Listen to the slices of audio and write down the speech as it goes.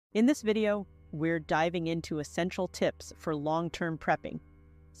In this video, we're diving into essential tips for long-term prepping,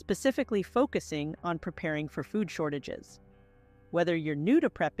 specifically focusing on preparing for food shortages. Whether you're new to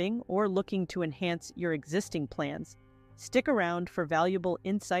prepping or looking to enhance your existing plans, stick around for valuable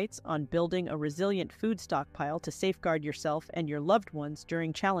insights on building a resilient food stockpile to safeguard yourself and your loved ones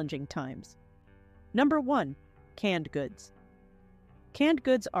during challenging times. Number 1. Canned goods. Canned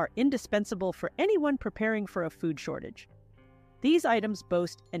goods are indispensable for anyone preparing for a food shortage. These items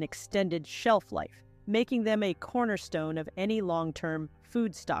boast an extended shelf life, making them a cornerstone of any long-term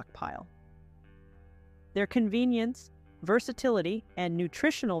food stockpile. Their convenience, versatility, and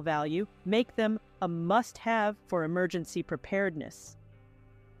nutritional value make them a must-have for emergency preparedness.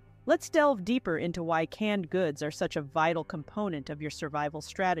 Let's delve deeper into why canned goods are such a vital component of your survival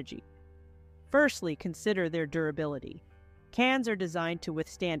strategy. Firstly, consider their durability. Cans are designed to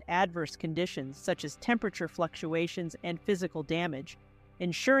withstand adverse conditions such as temperature fluctuations and physical damage,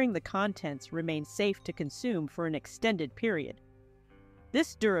 ensuring the contents remain safe to consume for an extended period.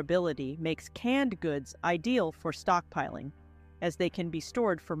 This durability makes canned goods ideal for stockpiling, as they can be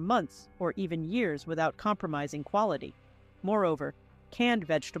stored for months or even years without compromising quality. Moreover, canned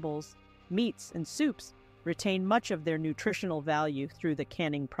vegetables, meats, and soups retain much of their nutritional value through the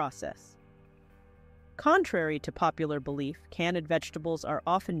canning process. Contrary to popular belief, canned vegetables are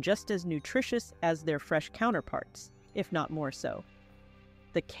often just as nutritious as their fresh counterparts, if not more so.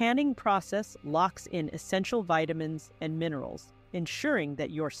 The canning process locks in essential vitamins and minerals, ensuring that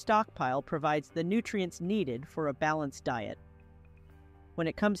your stockpile provides the nutrients needed for a balanced diet. When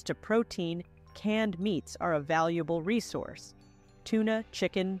it comes to protein, canned meats are a valuable resource. Tuna,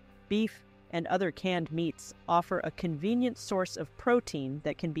 chicken, beef, and other canned meats offer a convenient source of protein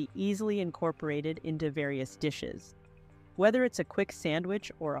that can be easily incorporated into various dishes. Whether it's a quick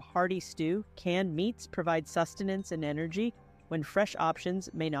sandwich or a hearty stew, canned meats provide sustenance and energy when fresh options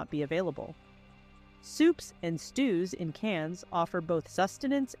may not be available. Soups and stews in cans offer both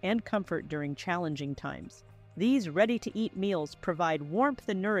sustenance and comfort during challenging times. These ready-to-eat meals provide warmth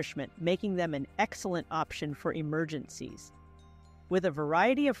and nourishment, making them an excellent option for emergencies. With a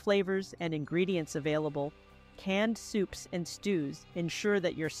variety of flavors and ingredients available, canned soups and stews ensure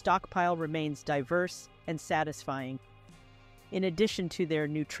that your stockpile remains diverse and satisfying. In addition to their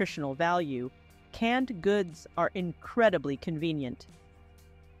nutritional value, canned goods are incredibly convenient.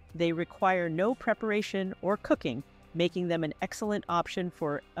 They require no preparation or cooking, making them an excellent option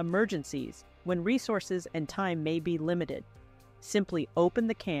for emergencies when resources and time may be limited. Simply open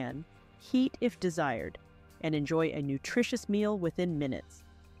the can, heat if desired, and enjoy a nutritious meal within minutes.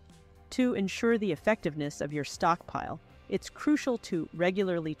 To ensure the effectiveness of your stockpile, it's crucial to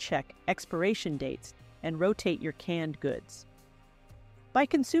regularly check expiration dates and rotate your canned goods. By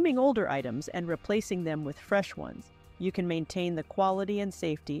consuming older items and replacing them with fresh ones, you can maintain the quality and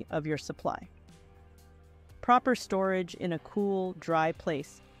safety of your supply. Proper storage in a cool, dry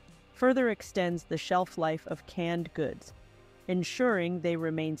place further extends the shelf life of canned goods, ensuring they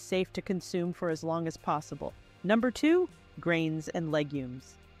remain safe to consume for as long as possible. Number 2, grains and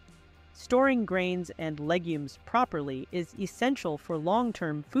legumes. Storing grains and legumes properly is essential for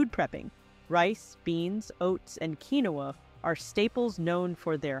long-term food prepping. Rice, beans, oats, and quinoa are staples known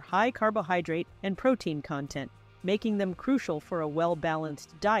for their high carbohydrate and protein content, making them crucial for a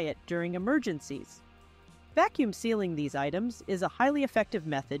well-balanced diet during emergencies. Vacuum sealing these items is a highly effective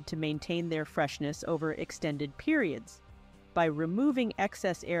method to maintain their freshness over extended periods. By removing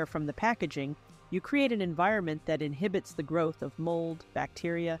excess air from the packaging, you create an environment that inhibits the growth of mold,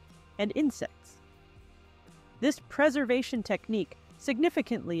 bacteria, and insects. This preservation technique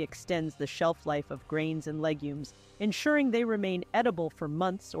significantly extends the shelf life of grains and legumes, ensuring they remain edible for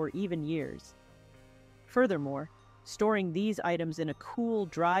months or even years. Furthermore, storing these items in a cool,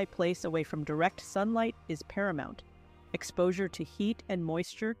 dry place away from direct sunlight is paramount. Exposure to heat and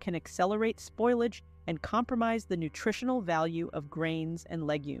moisture can accelerate spoilage and compromise the nutritional value of grains and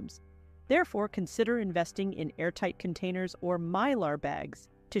legumes. Therefore, consider investing in airtight containers or mylar bags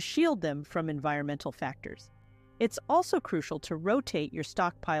to shield them from environmental factors. It's also crucial to rotate your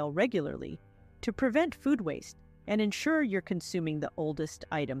stockpile regularly to prevent food waste and ensure you're consuming the oldest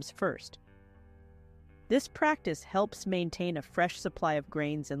items first. This practice helps maintain a fresh supply of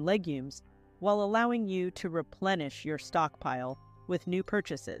grains and legumes while allowing you to replenish your stockpile with new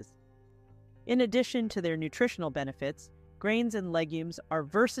purchases. In addition to their nutritional benefits, grains and legumes are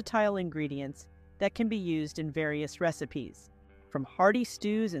versatile ingredients that can be used in various recipes. From hearty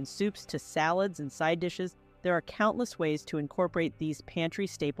stews and soups to salads and side dishes, there are countless ways to incorporate these pantry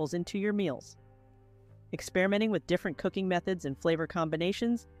staples into your meals. Experimenting with different cooking methods and flavor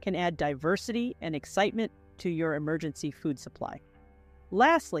combinations can add diversity and excitement to your emergency food supply.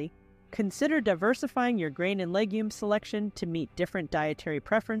 Lastly, consider diversifying your grain and legume selection to meet different dietary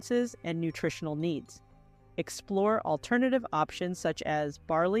preferences and nutritional needs. Explore alternative options such as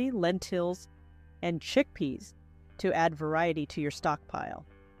barley, lentils, and chickpeas to add variety to your stockpile.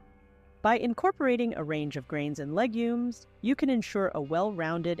 By incorporating a range of grains and legumes, you can ensure a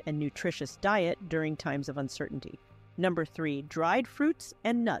well-rounded and nutritious diet during times of uncertainty. Number 3, dried fruits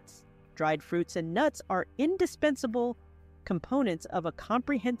and nuts. Dried fruits and nuts are indispensable components of a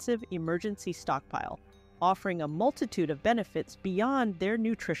comprehensive emergency stockpile, offering a multitude of benefits beyond their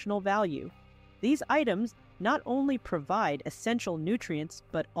nutritional value. These items not only provide essential nutrients,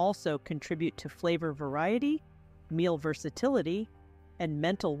 but also contribute to flavor variety, meal versatility, and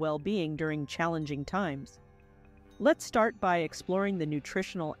mental well-being during challenging times. Let's start by exploring the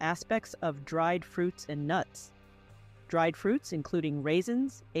nutritional aspects of dried fruits and nuts. Dried fruits, including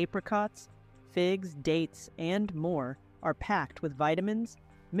raisins, apricots, figs, dates, and more, are packed with vitamins,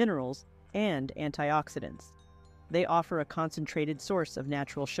 minerals, and antioxidants. They offer a concentrated source of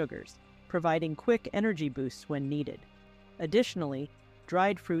natural sugars, providing quick energy boosts when needed. Additionally,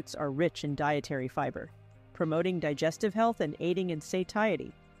 dried fruits are rich in dietary fiber, promoting digestive health and aiding in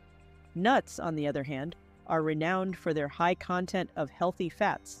satiety. Nuts, on the other hand, are renowned for their high content of healthy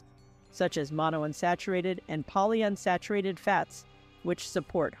fats, such as monounsaturated and polyunsaturated fats, which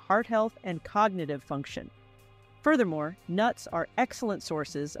support heart health and cognitive function. Furthermore, nuts are excellent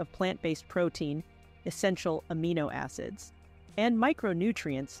sources of plant-based protein, essential amino acids, and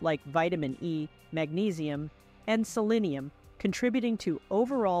micronutrients like vitamin E, magnesium, and selenium, contributing to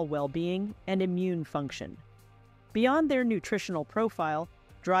overall well-being and immune function. Beyond their nutritional profile,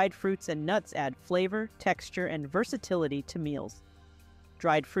 dried fruits and nuts add flavor, texture, and versatility to meals.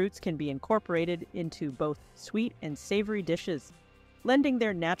 Dried fruits can be incorporated into both sweet and savory dishes, lending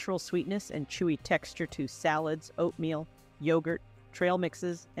their natural sweetness and chewy texture to salads, oatmeal, yogurt, trail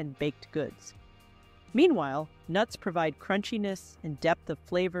mixes, and baked goods. Meanwhile, nuts provide crunchiness and depth of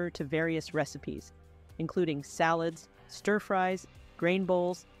flavor to various recipes, including salads, stir-fries, grain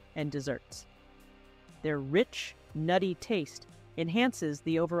bowls, and desserts. Their rich, nutty taste enhances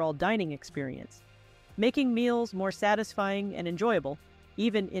the overall dining experience, making meals more satisfying and enjoyable,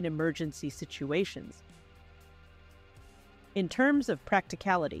 even in emergency situations. In terms of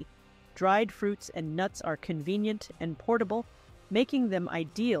practicality, dried fruits and nuts are convenient and portable, making them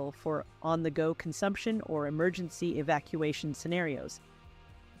ideal for on-the-go consumption or emergency evacuation scenarios.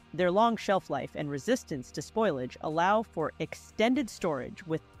 Their long shelf life and resistance to spoilage allow for extended storage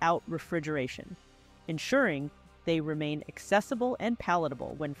without refrigeration, ensuring they remain accessible and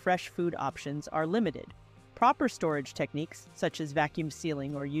palatable when fresh food options are limited. Proper storage techniques, such as vacuum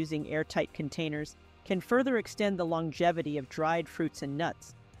sealing or using airtight containers, can further extend the longevity of dried fruits and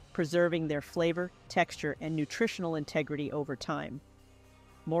nuts, preserving their flavor, texture, and nutritional integrity over time.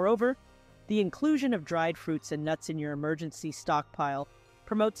 Moreover, the inclusion of dried fruits and nuts in your emergency stockpile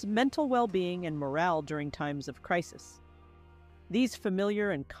promotes mental well-being and morale during times of crisis. These familiar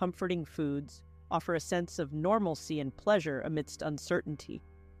and comforting foods offer a sense of normalcy and pleasure amidst uncertainty,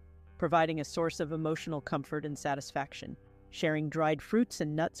 providing a source of emotional comfort and satisfaction. Sharing dried fruits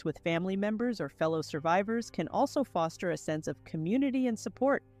and nuts with family members or fellow survivors can also foster a sense of community and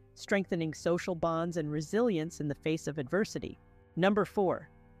support, strengthening social bonds and resilience in the face of adversity. Number 4,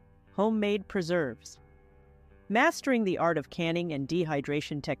 homemade preserves. Mastering the art of canning and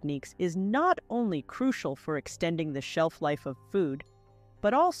dehydration techniques is not only crucial for extending the shelf life of food,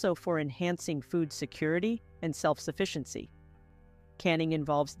 but also for enhancing food security and self-sufficiency. Canning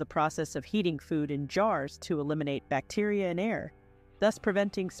involves the process of heating food in jars to eliminate bacteria and air, thus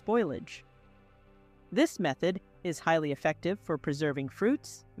preventing spoilage. This method is highly effective for preserving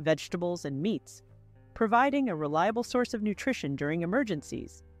fruits, vegetables, and meats, providing a reliable source of nutrition during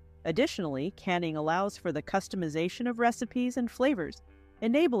emergencies. Additionally, canning allows for the customization of recipes and flavors,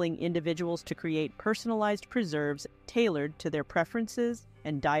 enabling individuals to create personalized preserves tailored to their preferences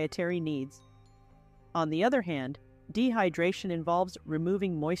and dietary needs. On the other hand, dehydration involves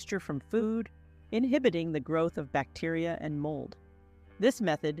removing moisture from food, inhibiting the growth of bacteria and mold. This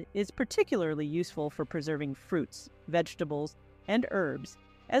method is particularly useful for preserving fruits, vegetables, and herbs,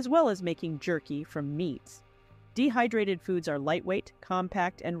 as well as making jerky from meats. Dehydrated foods are lightweight,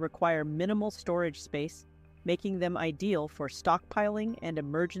 compact, and require minimal storage space, making them ideal for stockpiling and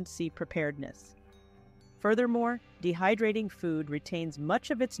emergency preparedness. Furthermore, dehydrating food retains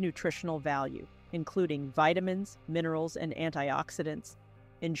much of its nutritional value, including vitamins, minerals, and antioxidants,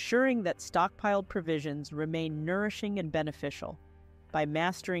 ensuring that stockpiled provisions remain nourishing and beneficial. By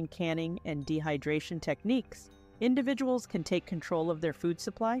mastering canning and dehydration techniques, individuals can take control of their food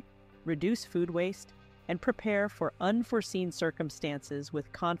supply, reduce food waste, and prepare for unforeseen circumstances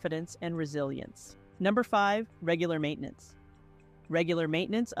with confidence and resilience. Number 5, regular maintenance. Regular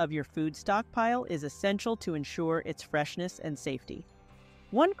maintenance of your food stockpile is essential to ensure its freshness and safety.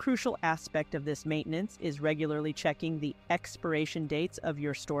 One crucial aspect of this maintenance is regularly checking the expiration dates of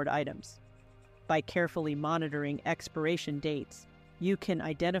your stored items. By carefully monitoring expiration dates, you can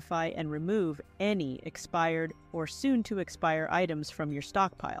identify and remove any expired or soon-to-expire items from your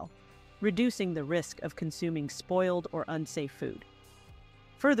stockpile, reducing the risk of consuming spoiled or unsafe food.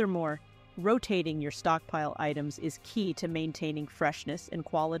 Furthermore, rotating your stockpile items is key to maintaining freshness and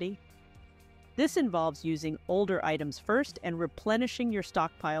quality. This involves using older items first and replenishing your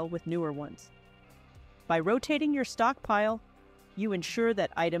stockpile with newer ones. By rotating your stockpile, you ensure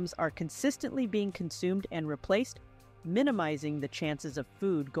that items are consistently being consumed and replaced, minimizing the chances of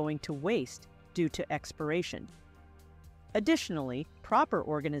food going to waste due to expiration. Additionally, proper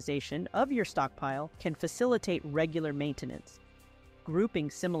organization of your stockpile can facilitate regular maintenance. Grouping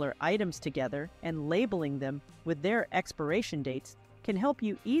similar items together and labeling them with their expiration dates can help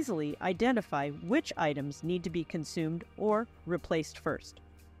you easily identify which items need to be consumed or replaced first.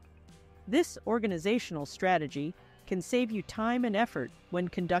 This organizational strategy can save you time and effort when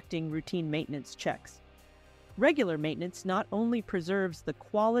conducting routine maintenance checks. Regular maintenance not only preserves the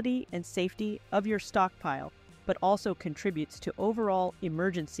quality and safety of your stockpile, but also contributes to overall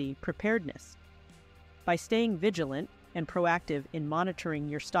emergency preparedness. By staying vigilant and proactive in monitoring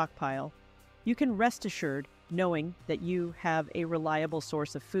your stockpile, you can rest assured knowing that you have a reliable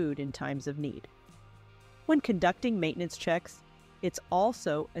source of food in times of need. When conducting maintenance checks, it's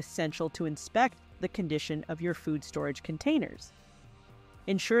also essential to inspect the condition of your food storage containers.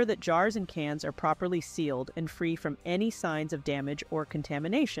 Ensure that jars and cans are properly sealed and free from any signs of damage or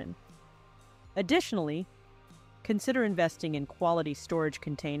contamination. Additionally, consider investing in quality storage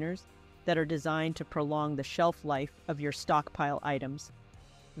containers that are designed to prolong the shelf life of your stockpile items.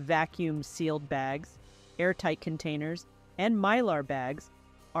 Vacuum-sealed bags, airtight containers, and Mylar bags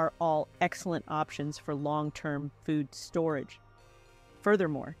are all excellent options for long-term food storage.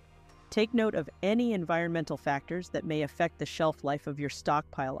 Furthermore, take note of any environmental factors that may affect the shelf life of your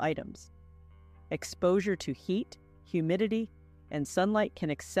stockpile items. Exposure to heat, humidity, and sunlight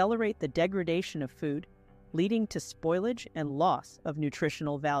can accelerate the degradation of food, leading to spoilage and loss of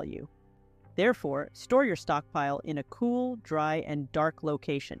nutritional value. Therefore, store your stockpile in a cool, dry, and dark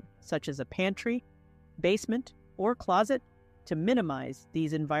location, such as a pantry, basement, or closet, to minimize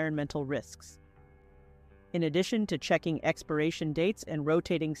these environmental risks. In addition to checking expiration dates and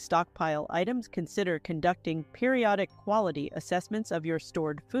rotating stockpile items, consider conducting periodic quality assessments of your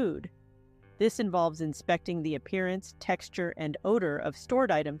stored food. This involves inspecting the appearance, texture, and odor of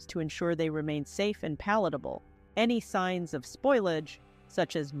stored items to ensure they remain safe and palatable. Any signs of spoilage,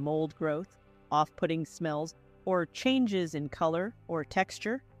 such as mold growth, off-putting smells, or changes in color or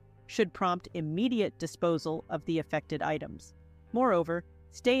texture, should prompt immediate disposal of the affected items. Moreover,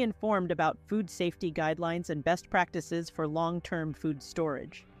 stay informed about food safety guidelines and best practices for long-term food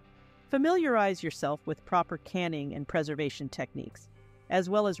storage. Familiarize yourself with proper canning and preservation techniques, as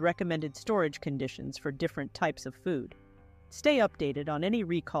well as recommended storage conditions for different types of food. Stay updated on any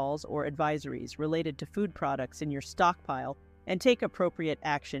recalls or advisories related to food products in your stockpile and take appropriate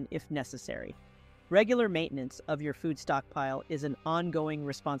action if necessary. Regular maintenance of your food stockpile is an ongoing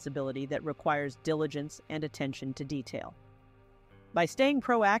responsibility that requires diligence and attention to detail. By staying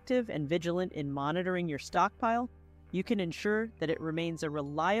proactive and vigilant in monitoring your stockpile, you can ensure that it remains a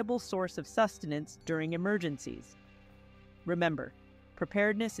reliable source of sustenance during emergencies. Remember,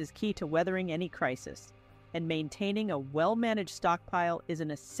 preparedness is key to weathering any crisis, and maintaining a well-managed stockpile is an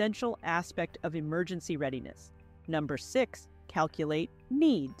essential aspect of emergency readiness. Number 6, calculate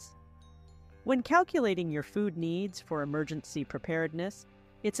needs. When calculating your food needs for emergency preparedness,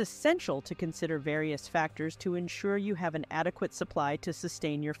 it's essential to consider various factors to ensure you have an adequate supply to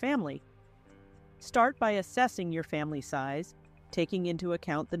sustain your family. Start by assessing your family size, taking into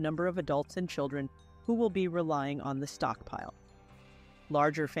account the number of adults and children who will be relying on the stockpile.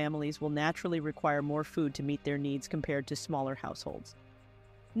 Larger families will naturally require more food to meet their needs compared to smaller households.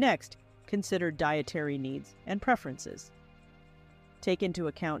 Next, consider dietary needs and preferences. Take into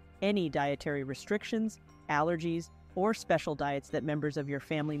account any dietary restrictions, allergies, or special diets that members of your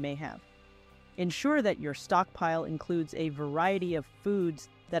family may have. Ensure that your stockpile includes a variety of foods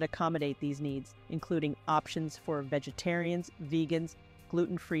that accommodate these needs, including options for vegetarians, vegans,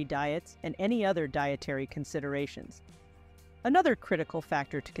 gluten-free diets, and any other dietary considerations. Another critical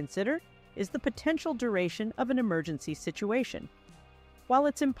factor to consider is the potential duration of an emergency situation. While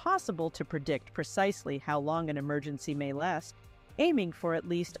it's impossible to predict precisely how long an emergency may last, Aiming for at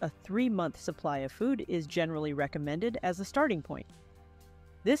least a 3-month supply of food is generally recommended as a starting point.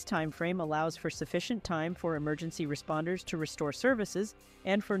 This time frame allows for sufficient time for emergency responders to restore services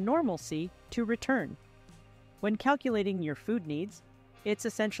and for normalcy to return. When calculating your food needs, it's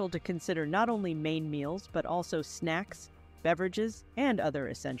essential to consider not only main meals but also snacks, beverages, and other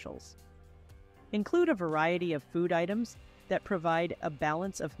essentials. Include a variety of food items that provide a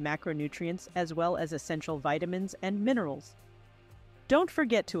balance of macronutrients as well as essential vitamins and minerals. Don't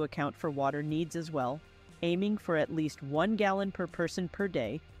forget to account for water needs as well, aiming for at least 1 gallon per person per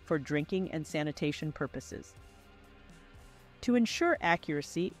day for drinking and sanitation purposes. To ensure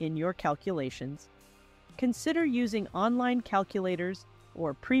accuracy in your calculations, consider using online calculators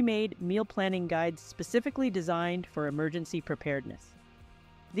or pre-made meal planning guides specifically designed for emergency preparedness.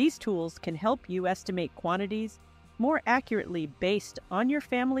 These tools can help you estimate quantities more accurately based on your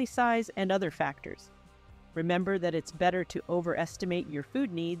family size and other factors. Remember that it's better to overestimate your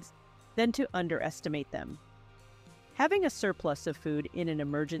food needs than to underestimate them. Having a surplus of food in an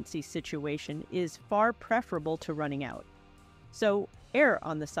emergency situation is far preferable to running out. So, err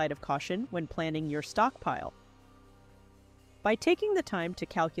on the side of caution when planning your stockpile. By taking the time to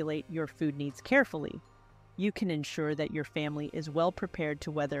calculate your food needs carefully, you can ensure that your family is well prepared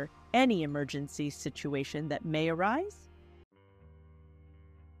to weather any emergency situation that may arise